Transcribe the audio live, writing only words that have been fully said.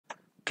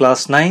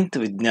Class 9th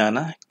ವಿಜ್ಞಾನ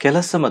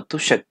ಕೆಲಸ ಮತ್ತು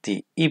ಶಕ್ತಿ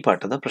ಈ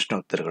ಪಾಠದ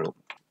ಪ್ರಶ್ನೋತ್ತರಗಳು.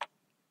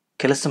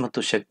 ಕೆಲಸ ಮತ್ತು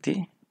ಶಕ್ತಿ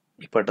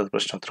ಈ ಪಾಠದ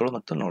ಪ್ರಶ್ನೋತ್ತರಗಳು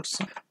ಮತ್ತು notes.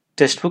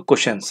 Text book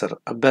question answer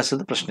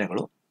ಅಭ್ಯಾಸದ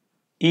ಪ್ರಶ್ನೆಗಳು.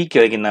 ಈ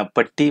ಕೆಳಗಿನ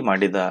ಪಟ್ಟಿ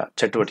ಮಾಡಿದ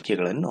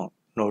ಚಟುವಟಿಕೆಗಳನ್ನು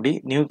ನೋಡಿ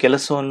ನೀವು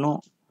ಕೆಲಸವನ್ನು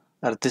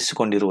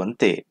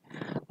ಅರ್ಥೈಸಿಕೊಂಡಿರುವಂತೆ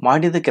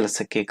ಮಾಡಿದ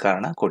ಕೆಲಸಕ್ಕೆ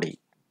ಕಾರಣ ಕೊಡಿ.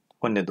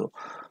 ಒಂದನೇದು,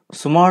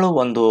 ಸುಮಾಳು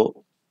ಒಂದು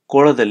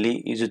ಕೊಳದಲ್ಲಿ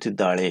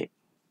ಈಜುತ್ತಿದ್ದಾಳೆ.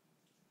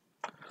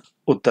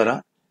 ಉತ್ತರ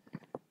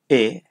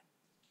ಎ,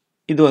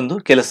 ಇದು ಒಂದು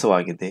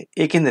ಕೆಲಸವಾಗಿದೆ,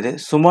 ಏಕೆಂದರೆ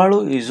ಸುಮಾಳು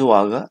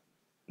ಈಜುವಾಗ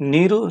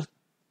ನೀರು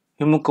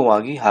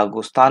ಹಿಮ್ಮುಖವಾಗಿ ಹಾಗೂ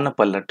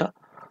ಸ್ಥಾನಪಲ್ಲಟ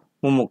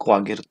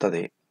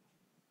ಮುಮ್ಮುಖವಾಗಿರುತ್ತದೆ.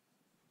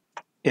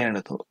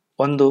 ಎರಡನೇದು,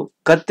 ಒಂದು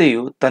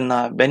ಕತ್ತೆಯು ತನ್ನ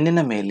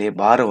ಬೆನ್ನಿನ ಮೇಲೆ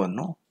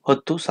ಭಾರವನ್ನು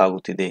ಹೊತ್ತು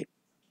ಸಾಗುತ್ತಿದೆ.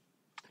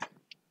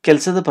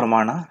 ಕೆಲಸದ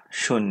ಪ್ರಮಾಣ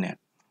 0.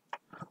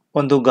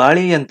 ಒಂದು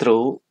ಗಾಳಿ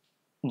ಯಂತ್ರವು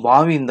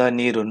ಬಾವಿಯಿಂದ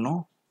ನೀರನ್ನು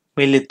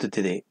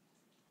ಮೇಲೆತ್ತುತ್ತಿದೆ.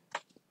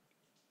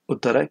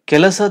 ಉತ್ತರ,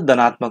 ಕೆಲಸ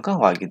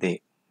ಧನಾತ್ಮಕವಾಗಿದೆ.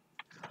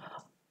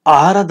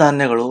 ಆಹಾರ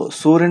ಧಾನ್ಯಗಳು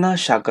ಸೂರ್ಯನ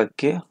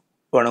ಶಾಖಕ್ಕೆ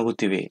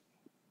ಒಣಗುತ್ತಿವೆ.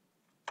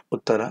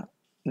 ಉತ್ತರ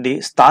ಡಿ,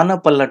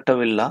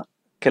 ಸ್ಥಾನಪಲ್ಲಟವಿಲ್ಲ,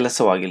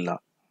 ಕೆಲಸವಾಗಿಲ್ಲ.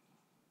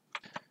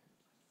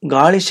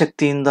 ಗಾಳಿ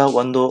ಶಕ್ತಿಯಿಂದ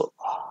ಒಂದು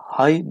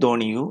ಹಾಯ್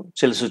ದೋಣಿಯು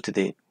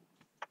ಚಲಿಸುತ್ತಿದೆ.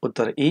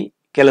 ಉತ್ತರ ಇ,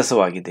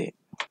 ಕೆಲಸವಾಗಿದೆ.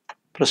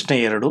 ಪ್ರಶ್ನೆ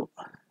 2,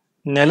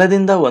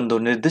 ನೆಲದಿಂದ ಒಂದು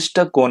ನಿರ್ದಿಷ್ಟ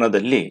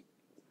ಕೋನದಲ್ಲಿ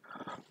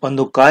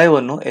ಒಂದು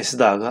ಕಾಯವನ್ನು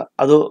ಎಸೆದಾಗ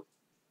ಅದು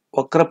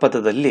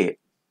ವಕ್ರಪಥದಲ್ಲಿ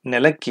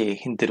ನೆಲಕ್ಕೆ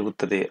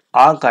ಹಿಂತಿರುಗುತ್ತದೆ.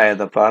 ಆ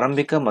ಕಾಯದ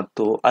ಪ್ರಾರಂಭಿಕ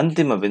ಮತ್ತು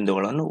ಅಂತಿಮ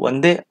ಬಿಂದುಗಳನ್ನು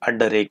ಒಂದೇ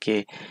ಅಡ್ಡ ರೇಖೆ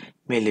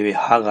ಮೇಲಿವೆ.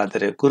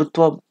 ಹಾಗಾದರೆ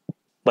ಗುರುತ್ವ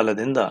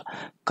ಬಲದಿಂದ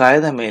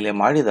ಕಾಯದ ಮೇಲೆ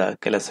ಮಾಡಿದ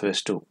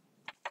ಕೆಲಸವೆಷ್ಟು?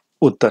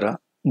 ಉತ್ತರ,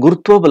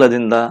 ಗುರುತ್ವ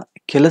ಬಲದಿಂದ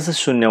ಕೆಲಸ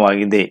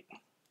ಶೂನ್ಯವಾಗಿದೆ.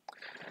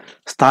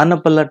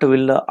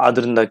 ಸ್ಥಾನಪಲ್ಲಟವಿಲ್ಲ,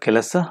 ಆದ್ದರಿಂದ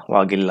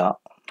ಕೆಲಸವಾಗಿಲ್ಲ.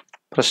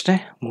 ಪ್ರಶ್ನೆ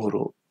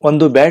 3,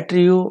 ಒಂದು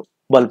ಬ್ಯಾಟರಿಯು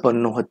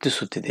ಬಲ್ಬನ್ನು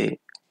ಹೊತ್ತಿಸುತ್ತಿದೆ.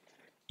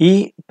 ಈ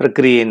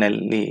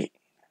ಪ್ರಕ್ರಿಯೆಯಲ್ಲಿ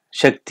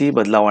ಶಕ್ತಿ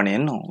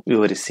ಬದಲಾವಣೆಯನ್ನು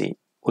ವಿವರಿಸಿ.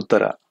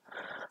 ಉತ್ತರ,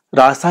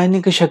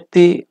 ರಾಸಾಯನಿಕ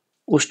ಶಕ್ತಿ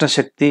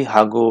ಉಷ್ಣಶಕ್ತಿ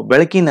ಹಾಗೂ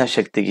ಬೆಳಕಿನ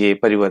ಶಕ್ತಿಗೆ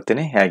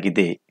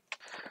ಪರಿವರ್ತನೆಯಾಗಿದೆ.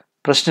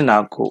 ಪ್ರಶ್ನೆ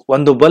 4,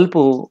 ಒಂದು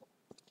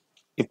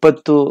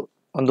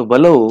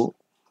ಬಲವು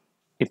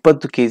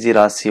 20 kg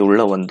ರಾಶಿಯುಳ್ಳ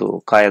ಒಂದು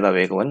ಕಾಯದ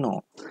ವೇಗವನ್ನು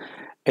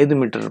 5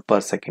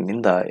 m/s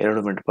ನಿಂದ 2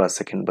 m/s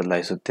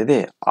ಬದಲಾಯಿಸುತ್ತಿದೆ.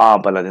 ಆ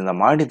ಬಲದಿಂದ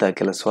ಮಾಡಿದ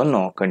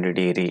ಕೆಲಸವನ್ನು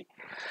ಕಂಡುಹಿಡಿಯಿರಿ.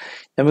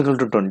 m =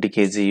 20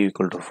 kg, u =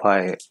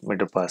 5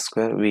 m/s²,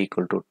 v =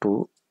 2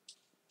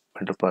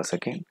 m/s,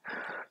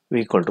 v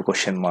 =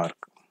 question mark,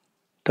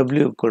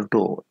 w =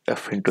 f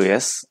 ×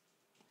 s.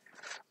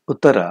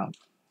 ಉತ್ತರ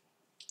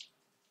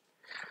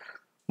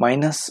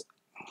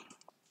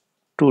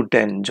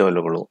 -210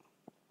 ಜೌಲುಗಳು.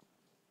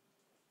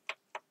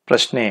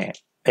 ಪ್ರಶ್ನೆ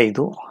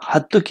 5,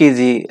 10 kg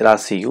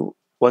ರಾಶಿಯು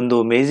ಒಂದು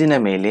ಮೇಜಿನ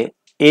ಮೇಲೆ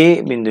ಎ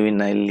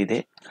ಬಿಂದುವಿನಲ್ಲಿದೆ.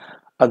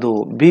 ಅದು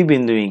ಬಿ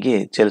ಬಿಂದುವಿಗೆ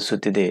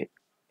ಚಲಿಸುತ್ತಿದೆ.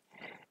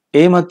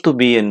 ಎ ಮತ್ತು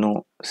ಬಿ ಯನ್ನು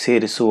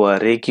ಸೇರಿಸುವ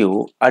ರೇಖೆಯು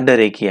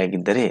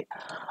ಅಡ್ಡರೇಖೆಯಾಗಿದ್ದರೆ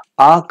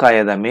ಆ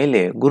ಕಾಯದ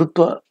ಮೇಲೆ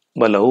ಗುರುತ್ವ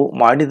ಬಲವು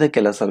ಮಾಡಿದ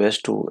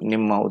ಕೆಲಸವೆಷ್ಟು?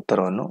 ನಿಮ್ಮ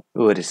ಉತ್ತರವನ್ನು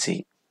ವಿವರಿಸಿ.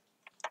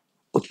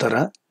 ಉತ್ತರ,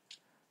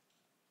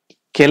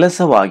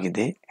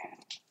 ಕೆಲಸವಾಗಿದೆ.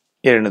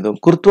 ಎರಡನೇದು,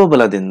 ಗುರುತ್ವ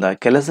ಬಲದಿಂದ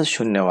ಕೆಲಸ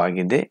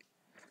ಶೂನ್ಯವಾಗಿದೆ.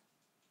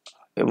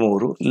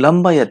 3,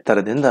 ಲಂಬ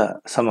ಎತ್ತರದಿಂದ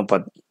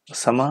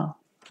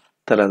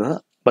ಸಮತಲದ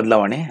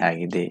ಬದಲಾವಣೆ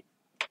ಆಗಿದೆ.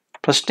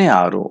 ಪ್ರಶ್ನೆ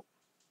 6,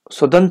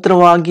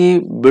 ಸ್ವತಂತ್ರವಾಗಿ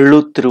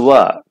ಬೀಳುತ್ತಿರುವ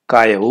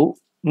ಕಾಯವು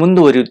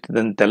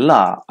ಮುಂದುವರಿಯುತ್ತಿದ್ದಂತೆಲ್ಲ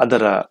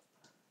ಅದರ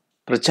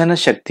ಪ್ರಚನ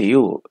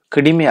ಶಕ್ತಿಯು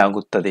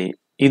ಕಡಿಮೆಯಾಗುತ್ತದೆ.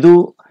 ಇದು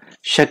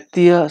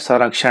ಶಕ್ತಿಯ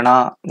ಸಂರಕ್ಷಣಾ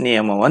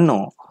ನಿಯಮವನ್ನು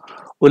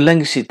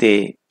ಉಲ್ಲಂಘಿಸಿತೆ.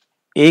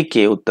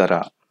 ಏಕೆ?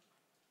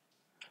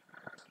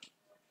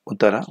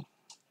 ಉತ್ತರ,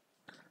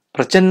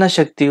 ಪ್ರಚನ್ನ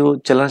ಶಕ್ತಿಯು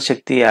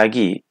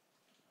ಚಲನಶಕ್ತಿಯಾಗಿ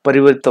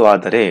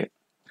ಪರಿವರ್ತವಾದರೆ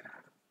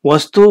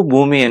ವಸ್ತು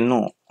ಭೂಮಿಯನ್ನು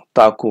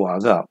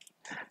ತಾಕುವಾಗ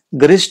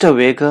ಗರಿಷ್ಠ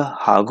ವೇಗ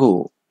ಹಾಗೂ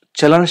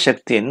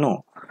ಚಲನಶಕ್ತಿಯನ್ನು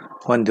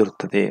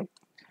ಹೊಂದಿರುತ್ತದೆ.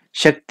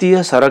 ಶಕ್ತಿಯ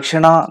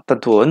ಸಂರಕ್ಷಣಾ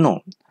ತತ್ವವನ್ನು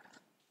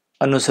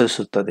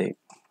ಅನುಸರಿಸುತ್ತದೆ.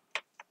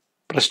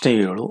 ಪ್ರಶ್ನೆ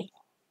 7,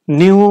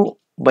 ನೀವು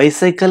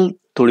ಬೈಸೈಕಲ್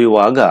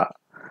ತುಳಿಯುವಾಗ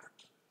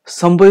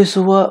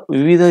ಸಂಭವಿಸುವ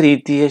ವಿವಿಧ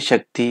ರೀತಿಯ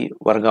ಶಕ್ತಿ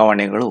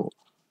ವರ್ಗಾವಣೆಗಳು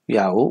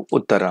ಯಾವುವು?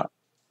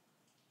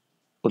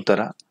 ಉತ್ತರ,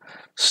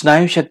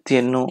 ಸ್ನಾಯು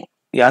ಶಕ್ತಿಯನ್ನು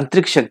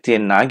ಯಾಂತ್ರಿಕ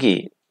ಶಕ್ತಿಯನ್ನಾಗಿ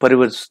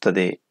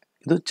ಪರಿವರ್ತಿಸುತ್ತದೆ.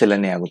 ಇದು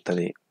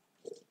ಚಲನೆಯಾಗುತ್ತದೆ.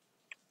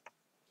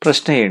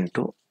 ಪ್ರಶ್ನೆ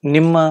 8,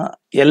 ನಿಮ್ಮ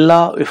ಎಲ್ಲ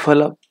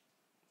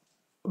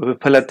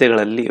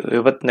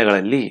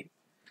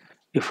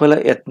ವಿಫಲ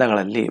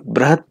ಯತ್ನಗಳಲ್ಲಿ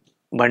ಬೃಹತ್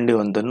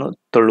ಬಂಡಿಯೊಂದನ್ನು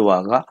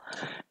ತಳ್ಳುವಾಗ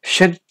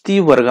ಶಕ್ತಿ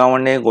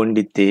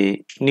ವರ್ಗಾವಣೆಗೊಂಡಿದ್ದೇ.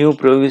 ನೀವು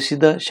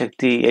ಪ್ರಯೋಗಿಸಿದ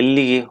ಶಕ್ತಿ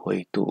ಎಲ್ಲಿಗೆ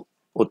ಹೋಯಿತು?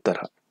 ಉತ್ತರ,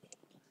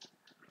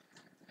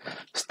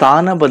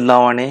 ಸ್ಥಾನ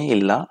ಬದಲಾವಣೆ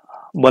ಇಲ್ಲ,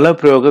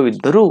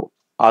 ಬಲಪ್ರಯೋಗವಿದ್ದರೂ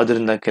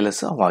ಆದ್ದರಿಂದ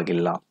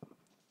ಕೆಲಸವಾಗಿಲ್ಲ.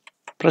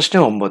 ಪ್ರಶ್ನೆ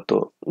 9,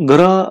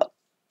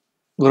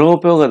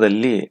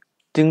 ಗೃಹೋಪಯೋಗದಲ್ಲಿ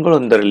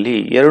ತಿಂಗಳೊಂದರಲ್ಲಿ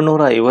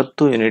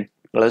 250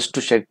 ಯೂನಿಟ್ಗಳಷ್ಟು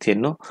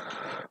ಶಕ್ತಿಯನ್ನು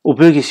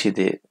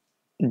ಉಪಯೋಗಿಸಿದೆ.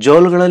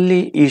 ಜೌಲ್ಗಳಲ್ಲಿ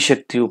ಈ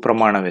ಶಕ್ತಿಯು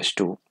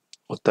ಪ್ರಮಾಣವೆಷ್ಟು?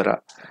 ಉತ್ತರ,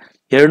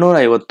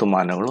 250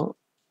 ಮಾನಗಳು.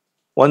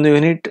 1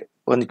 ಯೂನಿಟ್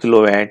 1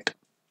 ಕಿಲೋವ್ಯಾಟ್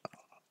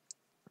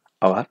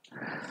ಅವರ್.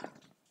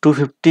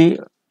 250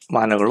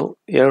 ಮಾನಗಳು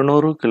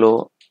 200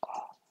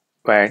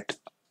 ಕಿಲೋವ್ಯಾಟ್.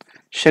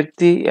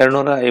 ಶಕ್ತಿ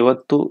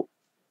 250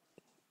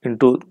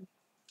 ಇಂಟು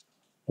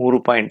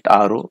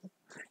 3.6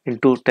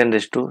 ಇಂಟು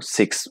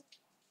 10⁶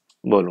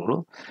 ಬೌಲ್ಗಳು,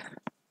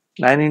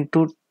 9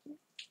 ಇಂಟು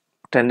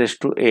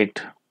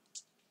 10⁸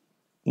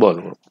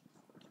 ಬೌಲ್ಗಳು,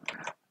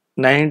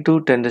 9 ಇಂಟು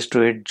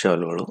 10⁸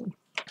 ಜೌಲ್ಗಳು.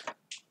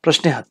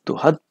 ಪ್ರಶ್ನೆ 10.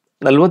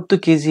 40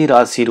 kg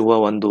ರಾಶಿ ಇರುವ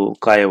ಒಂದು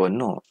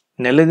ಕಾಯವನ್ನು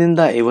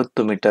ನೆಲದಿಂದ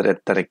 50 ಮೀಟರ್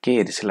ಎತ್ತರಕ್ಕೆ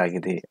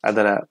ಏರಿಸಲಾಗಿದೆ.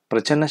 ಅದರ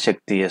ಪ್ರಚನ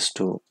ಶಕ್ತಿ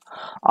ಎಷ್ಟು?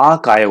 ಆ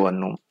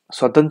ಕಾಯವನ್ನು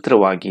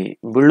ಸ್ವತಂತ್ರವಾಗಿ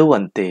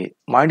ಬೀಳುವಂತೆ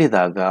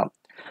ಮಾಡಿದಾಗ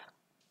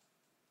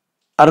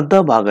ಅರ್ಧ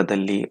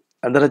ಭಾಗದಲ್ಲಿ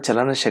ಅದರ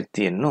ಚಲನ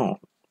ಶಕ್ತಿಯನ್ನು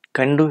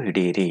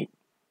ಕಂಡುಹಿಡಿಯಿರಿ.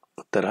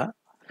 ಉತ್ತರ: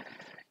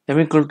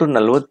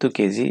 m=40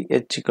 kg,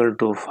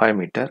 h=5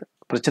 ಮೀಟರ್.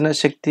 ಪ್ರಚನ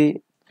ಶಕ್ತಿ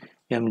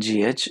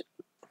mgh,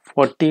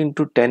 40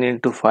 × 10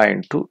 ×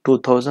 5 ×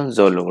 2000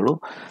 ಜೌಲುಗಳು.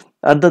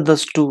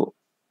 ಅರ್ಧದಷ್ಟು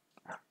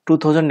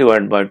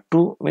 2000 /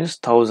 2 ಮೀನ್ಸ್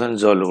 1000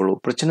 ಜೌಲುಗಳು.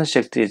 ಪ್ರಚನ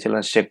ಶಕ್ತಿ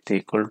ಚಲನ ಶಕ್ತಿ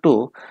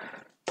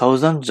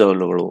 1000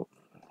 ಜೌಲುಗಳು.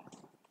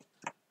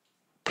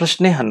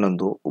 ಪ್ರಶ್ನೆ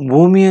 11.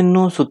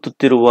 ಭೂಮಿಯನ್ನು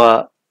ಸುತ್ತುತ್ತಿರುವ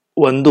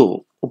ಒಂದು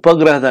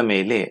ಉಪಗ್ರಹದ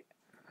ಮೇಲೆ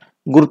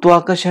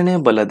ಗುರುತ್ವಾಕರ್ಷಣೆ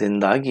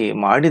ಬಲದಿಂದಾಗಿ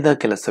ಮಾಡಿದ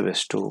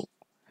ಕೆಲಸವೆಷ್ಟು?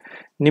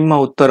 ನಿಮ್ಮ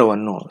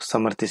ಉತ್ತರವನ್ನು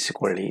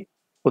ಸಮರ್ಥಿಸಿಕೊಳ್ಳಿ.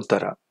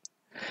 ಉತ್ತರ: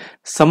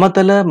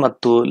 ಸಮತಲ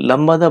ಮತ್ತು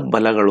ಲಂಬದ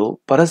ಬಲಗಳು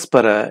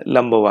ಪರಸ್ಪರ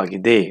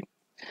ಲಂಬವಾಗಿದೆ.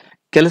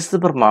 ಕೆಲಸದ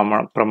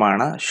ಪ್ರಮಾಣ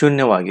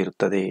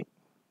ಶೂನ್ಯವಾಗಿರುತ್ತದೆ.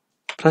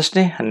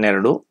 ಪ್ರಶ್ನೆ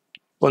 12.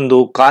 ಒಂದು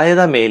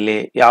ಕಾಯದ ಮೇಲೆ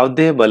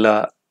ಯಾವುದೇ ಬಲ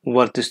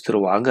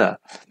ವರ್ತಿಸುತ್ತಿರುವಾಗ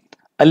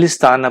ಅಲ್ಲಿ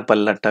ಸ್ಥಾನ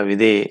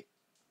ಪಲ್ಲಟವಿದೆ.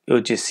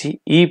 ಯೋಚಿಸಿ.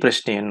 ಈ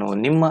ಪ್ರಶ್ನೆಯನ್ನು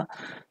ನಿಮ್ಮ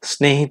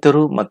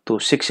ಸ್ನೇಹಿತರು ಮತ್ತು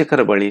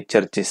ಶಿಕ್ಷಕರ ಬಳಿ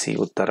ಚರ್ಚಿಸಿ.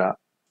 ಉತ್ತರ: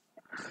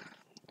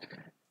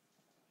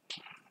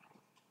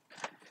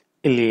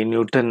 ಇಲ್ಲಿ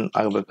ನ್ಯೂಟನ್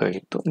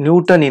ಆಗಬೇಕಾಗಿತ್ತು.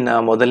 ನ್ಯೂಟನಿನ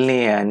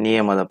ಮೊದಲನೆಯ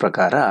ನಿಯಮ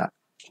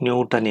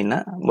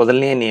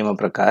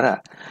ಪ್ರಕಾರ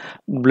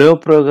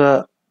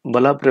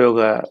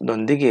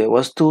ಬಲಪ್ರಯೋಗದೊಂದಿಗೆ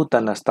ವಸ್ತುವು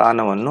ತನ್ನ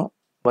ಸ್ಥಾನವನ್ನು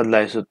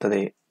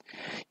ಬದಲಾಯಿಸುತ್ತದೆ.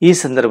 ಈ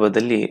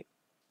ಸಂದರ್ಭದಲ್ಲಿ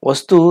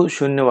ವಸ್ತುವು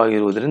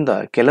ಶೂನ್ಯವಾಗಿರುವುದರಿಂದ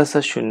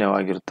ಕೆಲಸ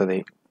ಶೂನ್ಯವಾಗಿರುತ್ತದೆ.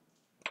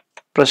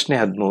 ಪ್ರಶ್ನೆ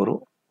 13.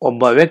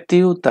 ಒಬ್ಬ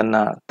ವ್ಯಕ್ತಿಯು ತನ್ನ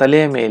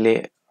ತಲೆಯ ಮೇಲೆ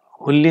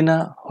ಹುಲ್ಲಿನ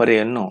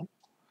ಹೊರೆಯನ್ನು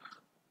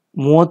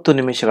 30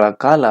 ನಿಮಿಷಗಳ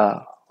ಕಾಲ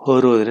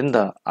ಹೊರುವುದರಿಂದ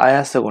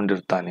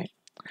ಆಯಾಸಗೊಂಡಿರುತ್ತಾನೆ.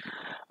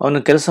 ಅವನು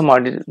ಕೆಲಸ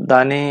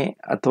ಮಾಡಿದ್ದಾನೆ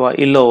ಅಥವಾ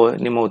ಇಲ್ಲವೋ?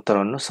 ನಿಮ್ಮ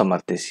ಉತ್ತರವನ್ನು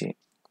ಸಮರ್ಥಿಸಿ.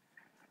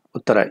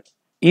 ಉತ್ತರ: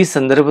 ಈ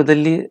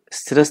ಸಂದರ್ಭದಲ್ಲಿ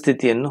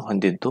ಸ್ಥಿರಸ್ಥಿತಿಯನ್ನು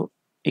ಹೊಂದಿದ್ದು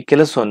ಈ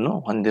ಕೆಲಸವನ್ನು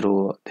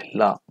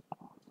ಹೊಂದಿರುವುದಿಲ್ಲ.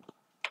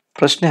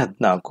 ಪ್ರಶ್ನೆ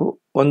 14.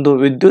 ಒಂದು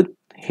ವಿದ್ಯುತ್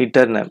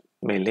ಹೀಟರ್ನ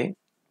ಮೇಲೆ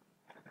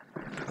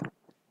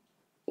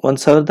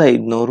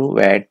 1500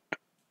 ವ್ಯಾಟ್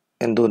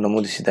ಎಂದು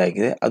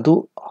ನಮೂದಿಸಿದಾಗಿದೆ. ಅದು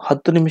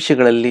 10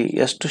 ನಿಮಿಷಗಳಲ್ಲಿ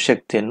ಎಷ್ಟು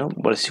ಶಕ್ತಿಯನ್ನು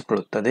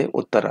ಬಳಸಿಕೊಳ್ಳುತ್ತದೆ?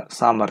 ಉತ್ತರ: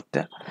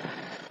 ಸಾಮರ್ಥ್ಯ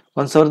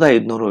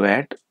 1500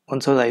 ವ್ಯಾಟ್.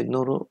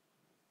 1500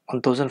 /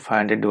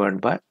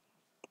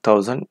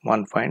 1000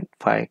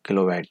 1.5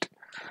 ಕಿಲೋವ್ಯಾಟ್.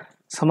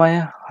 ಸಮಯ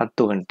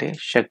 10 ಗಂಟೆ.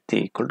 ಶಕ್ತಿ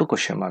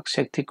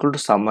ಶಕ್ತಿ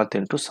ಸಾಮರ್ಥ್ಯ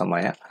 ×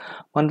 ಸಮಯ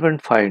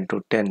 1.5 ×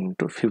 10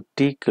 ×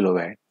 50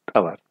 ಕಿಲೋವ್ಯಾಟ್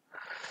ಅವರ್.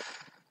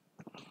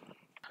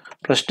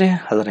 ಪ್ರಶ್ನೆ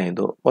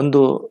 15. ಒಂದು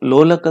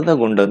ಲೋಲಕದ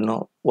ಗುಂಡನ್ನು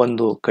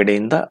ಒಂದು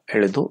ಕಡೆಯಿಂದ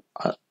ಎಳೆದು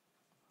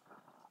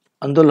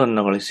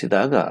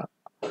ಆಂದೋಲನಗೊಳಿಸಿದಾಗ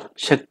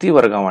ಶಕ್ತಿ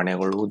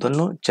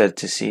ವರ್ಗಾವಣೆಗೊಳ್ಳುವುದನ್ನು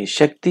ಚರ್ಚಿಸಿ.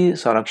 ಶಕ್ತಿ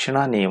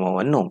ಸಂರಕ್ಷಣಾ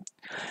ನಿಯಮವನ್ನು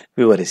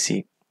ವಿವರಿಸಿ.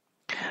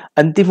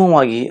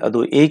 ಅಂತಿಮವಾಗಿ ಅದು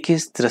ಏಕೆ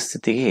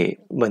ಸ್ಥಿರಸ್ಥಿತಿಗೆ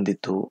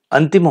ಬಂದಿತು?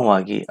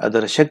 ಅಂತಿಮವಾಗಿ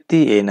ಅದರ ಶಕ್ತಿ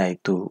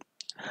ಏನಾಯಿತು?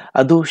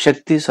 ಅದು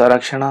ಶಕ್ತಿ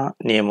ಸಂರಕ್ಷಣಾ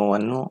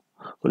ನಿಯಮವನ್ನು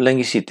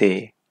ಉಲ್ಲಂಘಿಸಿತೆ?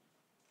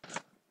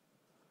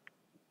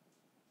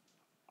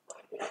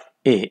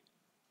 ಎ.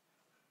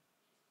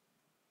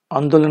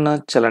 ಆಂದೋಲನ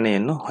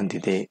ಚಲನೆಯನ್ನು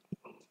ಹೊಂದಿದೆ.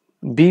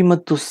 ಬಿ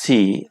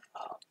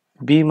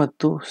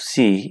ಮತ್ತು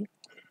ಸಿ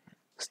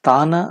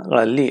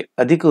ಸ್ಥಾನಗಳಲ್ಲಿ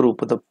ಅಧಿಕ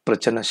ರೂಪದ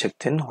ಪ್ರಚನ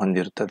ಶಕ್ತಿಯನ್ನು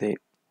ಹೊಂದಿರುತ್ತದೆ.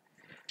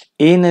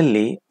 ಎ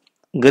ನಲ್ಲಿ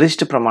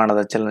ಗರಿಷ್ಠ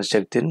ಪ್ರಮಾಣದ ಚಲನ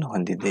ಶಕ್ತಿಯನ್ನು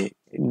ಹೊಂದಿದೆ.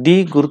 ಡಿ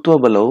ಗುರುತ್ವ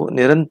ಬಲವು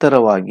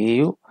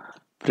ನಿರಂತರವಾಗಿಯೂ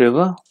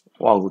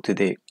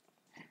ಪ್ರಯೋಗವಾಗುತ್ತಿದೆ.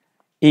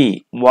 ಇ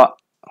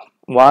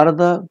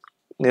ವಾರದ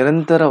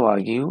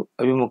ನಿರಂತರವಾಗಿಯೂ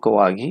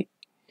ಅಭಿಮುಖವಾಗಿ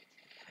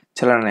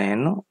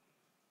ಚಲನೆಯನ್ನು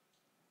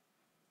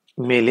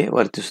ಮೇಲೆ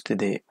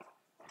ವರ್ತಿಸುತ್ತಿದೆ.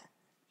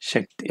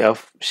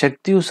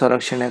 ಶಕ್ತಿಯು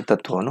ಸಂರಕ್ಷಣೆ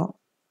ತತ್ವವನ್ನು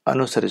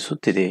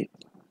ಅನುಸರಿಸುತ್ತಿದೆ.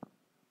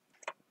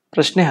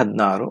 ಪ್ರಶ್ನೆ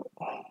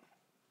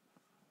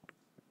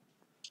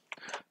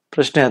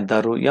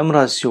 16. ಎಂ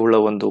ರಾಶಿಯುಳ್ಳ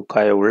ಒಂದು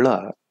ಕಾಯವುಳ್ಳ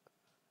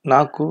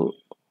 4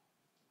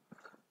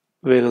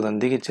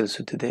 ವೇಗದೊಂದಿಗೆ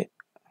ಚಲಿಸುತ್ತಿದೆ.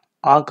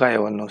 ಆ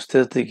ಕಾಯವನ್ನು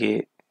ಸ್ಥಿರತೆಗೆ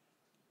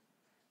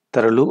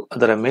ತರಲು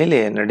ಅದರ ಮೇಲೆ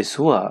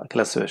ನಡೆಸುವ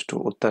ಕೆಲಸವೆಷ್ಟು?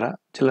 ಉತ್ತರ: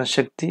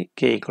 ಚಲನಶಕ್ತಿ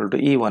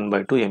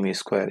K=E1/2 me².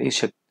 ಈ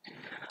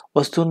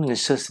ವಸ್ತುವನ್ನು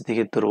ನಿಶ್ಚಲ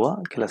ಸ್ಥಿತಿಗೆ ತರುವ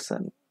ಕೆಲಸ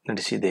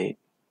ನಡೆಸಿದೆ.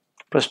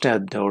 ಪ್ರಶ್ನೆ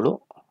 17.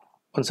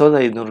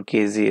 1500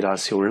 kg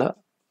ರಾಶಿಯುಳ್ಳ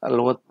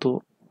 40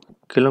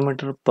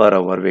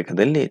 km/h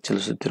ವೇಗದಲ್ಲಿ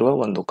ಚಲಿಸುತ್ತಿರುವ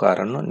ಒಂದು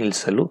ಕಾರನ್ನು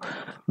ನಿಲ್ಲಿಸಲು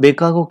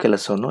ಬೇಕಾಗುವ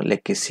ಕೆಲಸವನ್ನು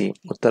ಲೆಕ್ಕಿಸಿ.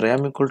 ಉತ್ತರ: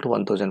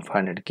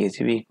 m=1500 kg,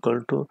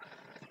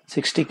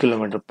 v=60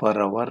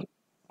 km/h,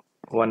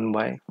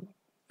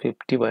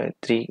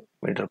 1/50/3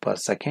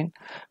 m/s.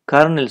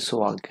 Car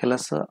ನಿಲ್ಲಿಸುವ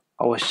ಕೆಲಸ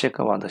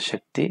ಅವಶ್ಯಕವಾದ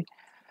ಶಕ್ತಿ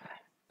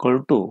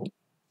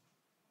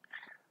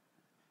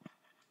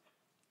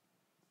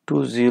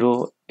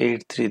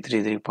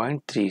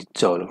 208,333.3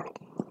 ಜೌಲ್ಗಳು.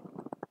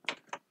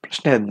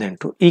 ಪ್ರಶ್ನೆ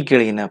 18. ಈ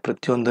ಕೆಳಗಿನ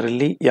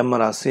ಪ್ರತಿಯೊಂದರಲ್ಲಿ ಎಂ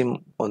ರಾಶಿ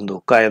ಒಂದು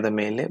ಕಾಯದ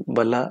ಮೇಲೆ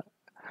ಬಲ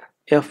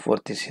ಎಫ್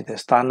ವರ್ತಿಸಿದೆ.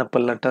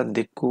 ಸ್ಥಾನಪಲ್ಲಟ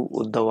ದಿಕ್ಕು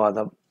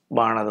ಉದ್ದವಾದ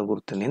ಬಾಣದ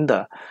ಗುರುತಿನಿಂದ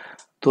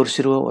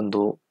ತೋರಿಸಿರುವ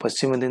ಒಂದು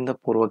ಪಶ್ಚಿಮದಿಂದ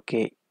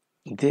ಪೂರ್ವಕ್ಕೆ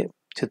ಇದೆ.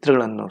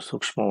 ಚಿತ್ರಗಳನ್ನು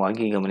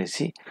ಸೂಕ್ಷ್ಮವಾಗಿ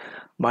ಗಮನಿಸಿ.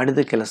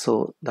 ಮಾಡಿದ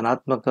ಕೆಲಸವು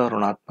ಧನಾತ್ಮಕ,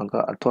 ಋಣಾತ್ಮಕ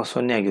ಅಥವಾ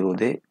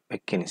ಸೊನ್ನೆಯಾಗಿರುವುದೇ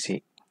ವ್ಯಾಖ್ಯಾನಿಸಿ.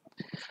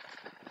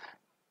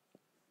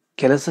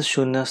 ಕೆಲಸ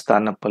ಶೂನ್ಯ,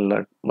 ಸ್ಥಾನ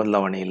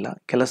ಬದಲಾವಣೆ ಇಲ್ಲ.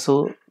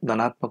 ಕೆಲಸವು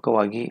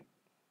ಧನಾತ್ಮಕವಾಗಿ,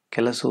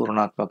 ಕೆಲಸವು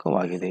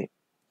ಋಣಾತ್ಮಕವಾಗಿದೆ.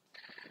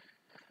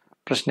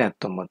 ಪ್ರಶ್ನೆ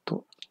 19.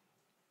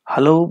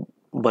 ಹಲವು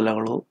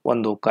ಬಲಗಳು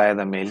ಒಂದು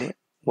ಕಾಯದ ಮೇಲೆ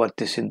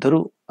ವರ್ತಿಸಿದ್ದರೂ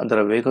ಅದರ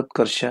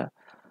ವೇಗೋತ್ಕರ್ಷ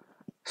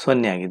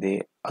ಸೊನ್ನೆಯಾಗಿದೆ.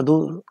 ಅದು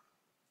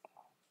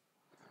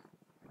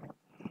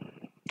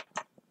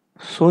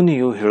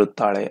ಸೋನಿಯು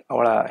ಹೇಳುತ್ತಾಳೆ.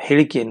 ಅವಳ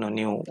ಹೇಳಿಕೆಯನ್ನು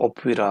ನೀವು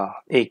ಒಪ್ಪುವಿರಾ?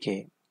 ಏಕೆ?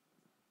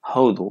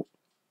 ಹೌದು.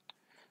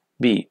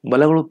 ಬಿ.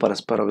 ಬಲಗಳು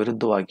ಪರಸ್ಪರ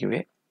ವಿರುದ್ಧವಾಗಿವೆ.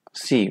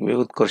 ಸಿ.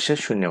 ವೇಗೋತ್ಕರ್ಷ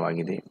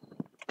ಶೂನ್ಯವಾಗಿದೆ.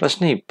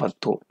 ಪ್ರಶ್ನೆ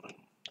 20.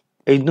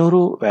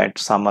 500 ವ್ಯಾಟ್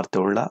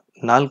ಸಾಮರ್ಥ್ಯವುಳ್ಳ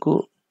 4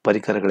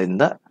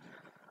 ಪರಿಕರಗಳಿಂದ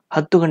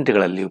 10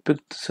 ಗಂಟೆಗಳಲ್ಲಿ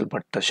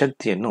ಉಪಯುಕ್ತಿಸಲ್ಪಟ್ಟ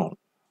ಶಕ್ತಿಯನ್ನು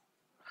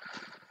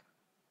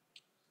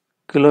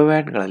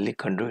ಕಿಲೋವ್ಯಾಟ್ಗಳಲ್ಲಿ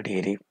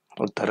ಕಂಡುಹಿಡಿಯಿರಿ.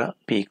 ಉತ್ತರ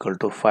P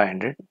 =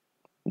 500,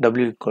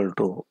 W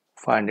 =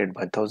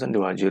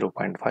 500/1000 /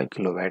 0.5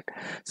 ಕಿಲೋವ್ಯಾಟ್.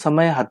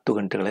 ಸಮಯ 10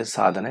 ಗಂಟೆಗಳ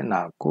ಸಾಧನೆ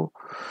 4.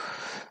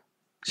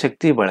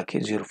 ಶಕ್ತಿ ಬಳಕೆ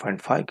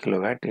 0.5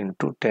 ಕಿಲೋವ್ಯಾಟ್ ×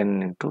 10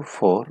 ×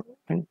 4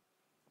 ×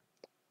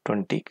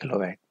 20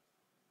 ಕಿಲೋವ್ಯಾಟ್.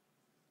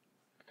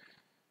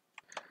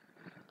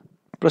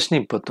 ಪ್ರಶ್ನೆ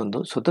 21.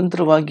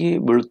 ಸ್ವತಂತ್ರವಾಗಿ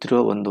ಬೀಳುತ್ತಿರುವ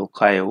ಒಂದು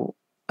ಕಾಯವು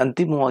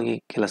ಅಂತಿಮವಾಗಿ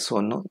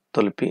ಕೆಲಸವನ್ನು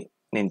ತಲುಪಿ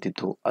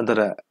ನಿಂತಿತು. ಅದರ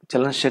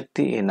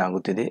ಚಲನಶಕ್ತಿ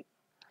ಏನಾಗುತ್ತಿದೆ?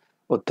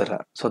 ಉತ್ತರ.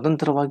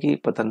 ಸ್ವತಂತ್ರವಾಗಿ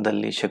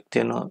ಪತನದಲ್ಲಿ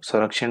ಶಕ್ತಿಯನ್ನು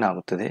ಸಂರಕ್ಷಣೆ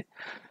ಆಗುತ್ತದೆ.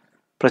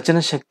 ಪ್ರಚನ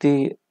ಶಕ್ತಿ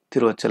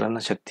ತಿರುವ ಚಲನ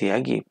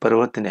ಶಕ್ತಿಯಾಗಿ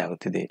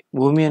ಪರಿವರ್ತನೆಯಾಗುತ್ತಿದೆ.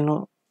 ಭೂಮಿಯನ್ನು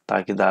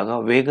ತಾಕಿದಾಗ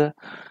ವೇಗ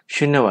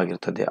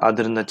ಶೂನ್ಯವಾಗಿರುತ್ತದೆ.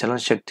 ಆದ್ದರಿಂದ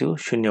ಚಲನಶಕ್ತಿಯು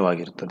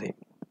ಶೂನ್ಯವಾಗಿರುತ್ತದೆ.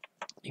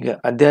 ಈಗ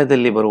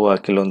ಅಧ್ಯಾಯದಲ್ಲಿ ಬರುವ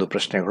ಕೆಲವೊಂದು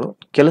ಪ್ರಶ್ನೆಗಳು.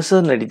 ಕೆಲಸ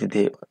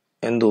ನಡೆದಿದೆ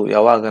ಎಂದು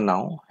ಯಾವಾಗ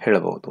ನಾವು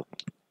ಹೇಳಬಹುದು?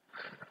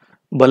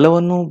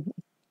 ಬಲವನ್ನು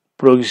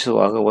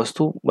ಪ್ರಯೋಗಿಸುವಾಗ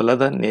ವಸ್ತು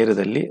ಬಲದ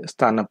ನೇರದಲ್ಲಿ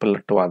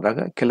ಸ್ಥಾನಪಲ್ಲಟವಾದಾಗ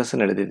ಕೆಲಸ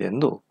ನಡೆದಿದೆ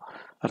ಎಂದು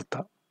ಅರ್ಥ.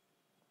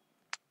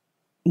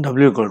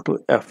 W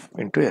 = F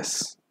 × S.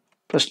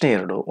 ಪ್ರಶ್ನೆ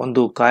 2.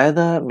 ಒಂದು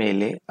ಕಾಯದ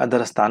ಮೇಲೆ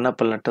ಅದರ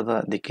ಸ್ಥಾನಪಲ್ಲಟದ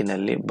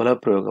ದಿಕ್ಕಿನಲ್ಲಿ ಬಲ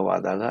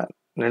ಪ್ರಯೋಗವಾದಾಗ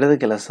ನಡೆದ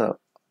ಕೆಲಸ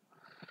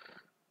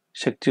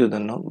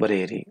ಶಕ್ತಿಯುವುದನ್ನು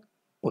ಬರೆಯಿರಿ.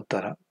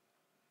 ಉತ್ತರ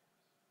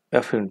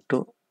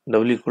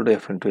W =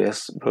 F × S.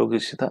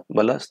 ಪ್ರಯೋಗಿಸಿದ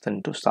ಬಲ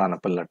 ×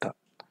 ಸ್ಥಾನಪಲ್ಲಟ.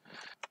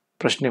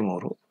 ಪ್ರಶ್ನೆ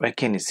 3.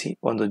 ವ್ಯಾಖ್ಯಾನಿಸಿ.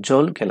 ಒಂದು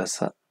ಜೌಲ್ ಕೆಲಸ.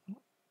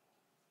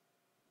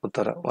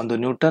 ಉತ್ತರ. 1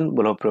 ನ್ಯೂಟನ್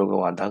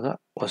ಬಲಪ್ರಯೋಗವಾದಾಗ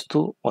ವಸ್ತು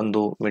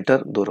 1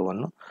 ಮೀಟರ್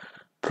ದೂರವನ್ನು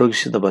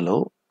ಪ್ರಯೋಗಿಸಿದ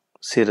ಬಲವು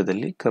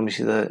ಸೇರದಲ್ಲಿ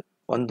ಕ್ರಮಿಸಿದ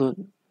 1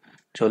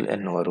 ಜೌಲ್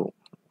ಎನ್ನುವರು.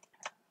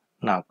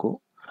 4.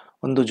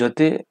 ಒಂದು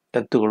ಜೊತೆ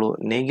ಎತ್ತುಗಳು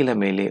ನೇಗಿಲ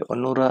ಮೇಲೆ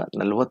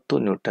 140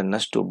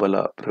 ನ್ಯೂಟನ್ನಷ್ಟು ಬಲ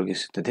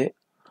ಪ್ರಯೋಗಿಸುತ್ತಿದೆ.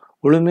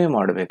 ಉಳುಮೆ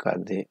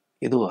ಮಾಡಬೇಕಾಗಿದೆ.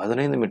 ಇದು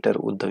 15 ಮೀಟರ್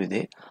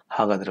ಉದ್ದವಿದೆ.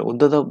 ಹಾಗಾದರೆ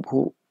ಉದ್ದದ ಭೂ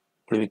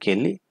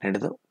ಉಳುವಿಕೆಯಲ್ಲಿ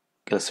ನಡೆದ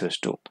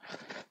ಕೆಲಸವೆಷ್ಟು?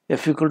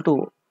 F =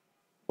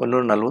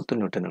 140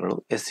 ನ್ಯೂಟನ್ಗಳು.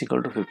 S =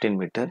 15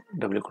 metre.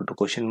 W =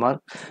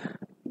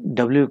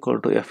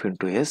 F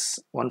 × S.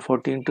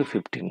 140 ×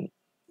 15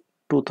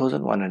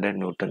 2100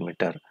 Newton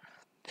metre.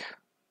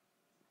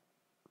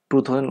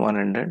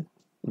 2100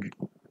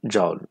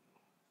 joule.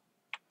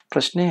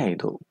 ಪ್ರಶ್ನೆ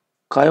 5.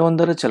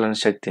 ಕಾಯವೊಂದರ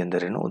ಚಲನಶಕ್ತಿ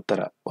ಎಂದರೇನು? ಉತ್ತರ.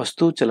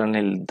 ವಸ್ತು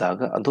ಚಲನೆಯಲ್ಲಿದ್ದಾಗ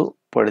ಅದು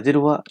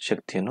ಪಡೆದಿರುವ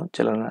ಶಕ್ತಿಯನ್ನು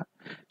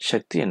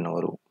ಚಲನಶಕ್ತಿ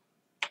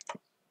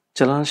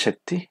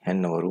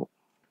ಎನ್ನುವರು.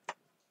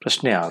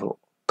 ಪ್ರಶ್ನೆ 6.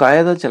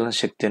 ಕಾಯದ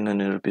ಚಲನಶಕ್ತಿಯನ್ನು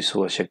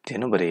ನಿರೂಪಿಸುವ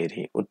ಶಕ್ತಿಯನ್ನು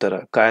ಬರೆಯಿರಿ. ಉತ್ತರ.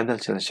 ಕಾಯದ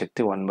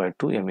ಚಲನಶಕ್ತಿ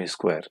 1/2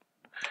 mv².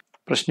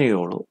 ಪ್ರಶ್ನೆ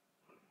 7.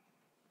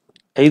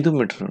 5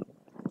 ಮೀಟರ್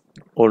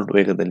ವೋಲ್ಟ್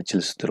ವೇಗದಲ್ಲಿ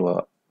ಚಲಿಸುತ್ತಿರುವ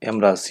ಎಂ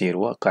ರಾಶಿ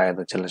ಇರುವ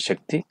ಕಾಯದ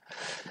ಚಲನಶಕ್ತಿ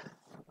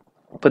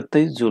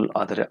 25 ಜೂಲ್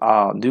ಆದರೆ ಆ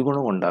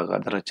ದ್ವಿಗುಣಗೊಂಡಾಗ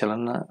ಅದರ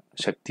ಚಲನ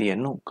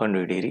ಶಕ್ತಿಯನ್ನು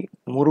ಕಂಡುಹಿಡಿಯಿರಿ.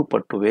 3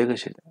 ಪಟ್ಟು ವೇಗ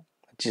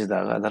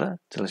ಹೆಚ್ಚಿಸಿದಾಗ ಅದರ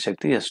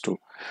ಚಲನಶಕ್ತಿ ಎಷ್ಟು?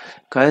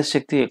 ಕಾಯದ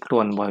ಶಕ್ತಿ =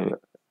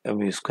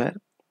 1/mv².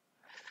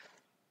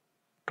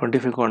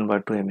 25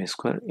 1/2 mv².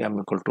 m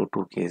 =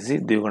 2 kg.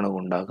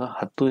 ದ್ವಿಗುಣಗೊಂಡಾಗ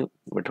 10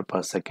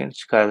 m/s.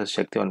 ಕಾಯದ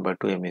ಶಕ್ತಿ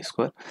 1/2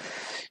 mv².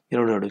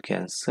 2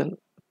 cancel.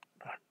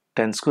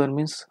 10²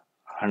 means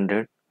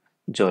 100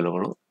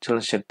 ಜೌಲುಗಳು.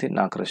 ಚಲನಶಕ್ತಿ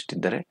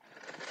 4ರಷ್ಟಿದ್ದರೆ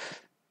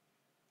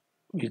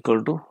 =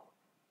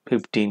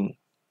 15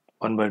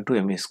 1/2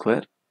 mv².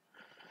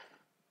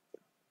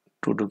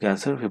 2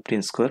 cancel.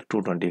 15²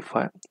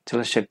 225.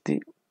 ಚಲನಶಕ್ತಿ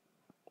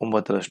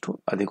 9ರಷ್ಟು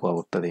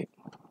ಅಧಿಕವಾಗುತ್ತದೆ.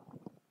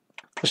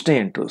 ಪ್ರಶ್ನೆ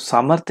 8.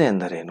 ಸಾಮರ್ಥ್ಯ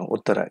ಎಂದರೇನು?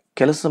 ಉತ್ತರ.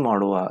 ಕೆಲಸ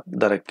ಮಾಡುವ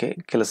ದರಕ್ಕೆ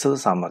ಕೆಲಸದ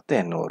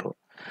ಸಾಮರ್ಥ್ಯ ಎನ್ನುವರು.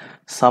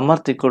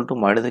 ಸಾಮರ್ಥ್ಯ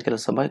 = ಮಾಡಿದ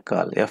ಕೆಲಸ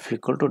ಕಾಲ. F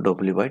 =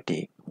 W/T.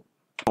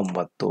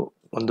 9.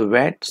 ಒಂದು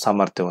ವ್ಯಾಟ್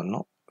ಸಾಮರ್ಥ್ಯವನ್ನು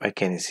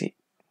ವ್ಯಾಖ್ಯಾನಿಸಿ.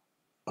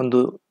 ಒಂದು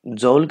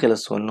ಜೌಲ್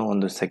ಕೆಲಸವನ್ನು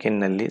 1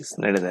 ಸೆಕೆಂಡ್ನಲ್ಲಿ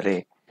ನಡೆದರೆ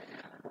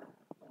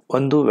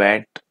 1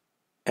 ವ್ಯಾಟ್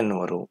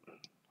ಎನ್ನುವರು.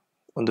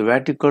 1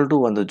 ವ್ಯಾಟ್ =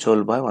 1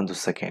 ಜೌಲ್ / 1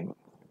 ಸೆಕೆಂಡ್.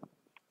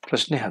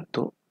 ಪ್ರಶ್ನೆ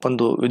 10.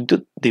 ಒಂದು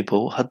ವಿದ್ಯುತ್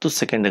ದೀಪವು 10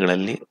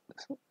 ಸೆಕೆಂಡ್ಗಳಲ್ಲಿ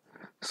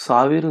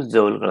 1000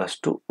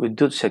 ಜೌಲ್ಗಳಷ್ಟು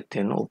ವಿದ್ಯುತ್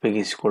ಶಕ್ತಿಯನ್ನು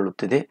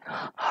ಉಪಯೋಗಿಸಿಕೊಳ್ಳುತ್ತಿದೆ.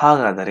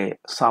 ಹಾಗಾದರೆ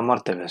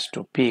ಸಾಮರ್ಥ್ಯವೆಷ್ಟು?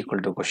 P equal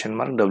to question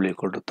mark, W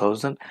equal to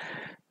 1000,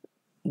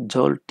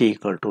 joule T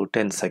equal to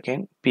 10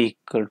 second, P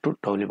equal to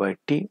W by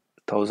T,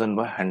 1000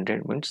 by 100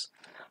 means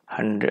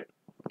 100,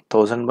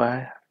 1000 by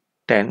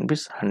 10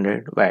 means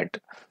 100 watt.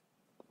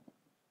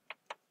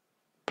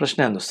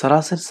 ಪ್ರಶ್ನೆ 1.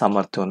 ಸರಾಸರಿ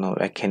ಸಾಮರ್ಥ್ಯವನ್ನು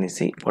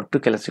ವ್ಯಾಖ್ಯಾನಿಸಿ. ಒಟ್ಟು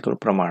ಕೆಲಸಗಳ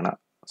ಪ್ರಮಾಣ.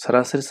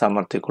 ಸರಾಸರಿ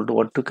ಸಾಮರ್ಥ್ಯ ಇಕ್ವಲ್ ಟು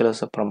ಒಟ್ಟು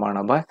ಕೆಲಸ ಪ್ರಮಾಣ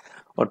ಬೈ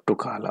ಒಟ್ಟು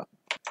ಕಾಲ.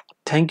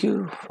 Thank you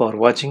for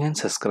watching and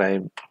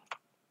subscribe.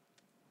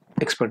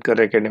 Expert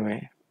career academy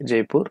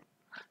Vijayapura,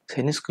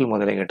 Sainik school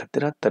ಮೊದಲ ಗೇಟ್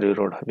ಹತ್ತಿರ, ತರಗಳ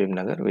road, Habib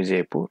Nagar,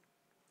 Vijayapura.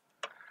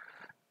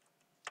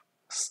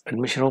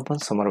 Admission open,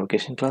 summer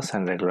vacation class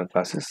and regular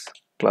classes.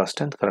 Class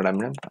 10th Kannada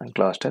medium and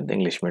class 10th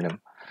English medium.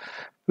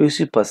 PUC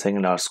per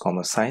second arts,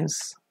 commerce, science,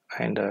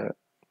 and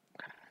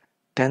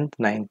 10th,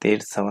 9th,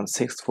 8th, 7th,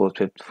 6th, 4th,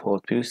 5th,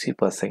 4th PUC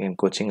per second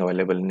coaching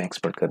available in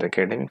Expert Career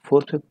Academy.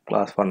 4th, 5th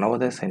class for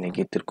Navodaya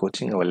Sainik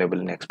coaching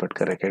available in Expert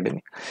Career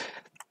Academy.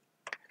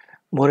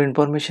 More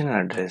information and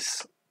address.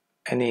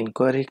 Any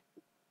inquiry,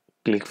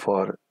 click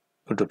for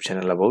YouTube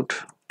channel about.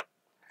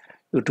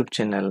 YouTube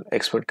channel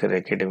Expert Career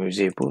Academy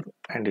Vijayapur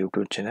and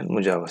YouTube channel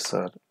mujwar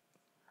sir.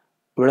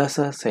 ವಿಳಾಸ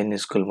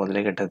Sainik school ಮೊದಲ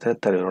gate ಹತ್ತಿರ,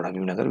 ತರಗಳ road,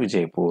 Habib Nagar,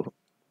 Vijayapura.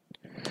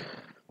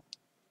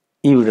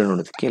 ಈ video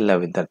ನೋಡೋದಕ್ಕೆ ಎಲ್ಲ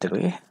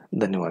ವಿದ್ಯಾರ್ಥಿಗಳಿಗೆ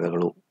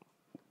ಧನ್ಯವಾದಗಳು.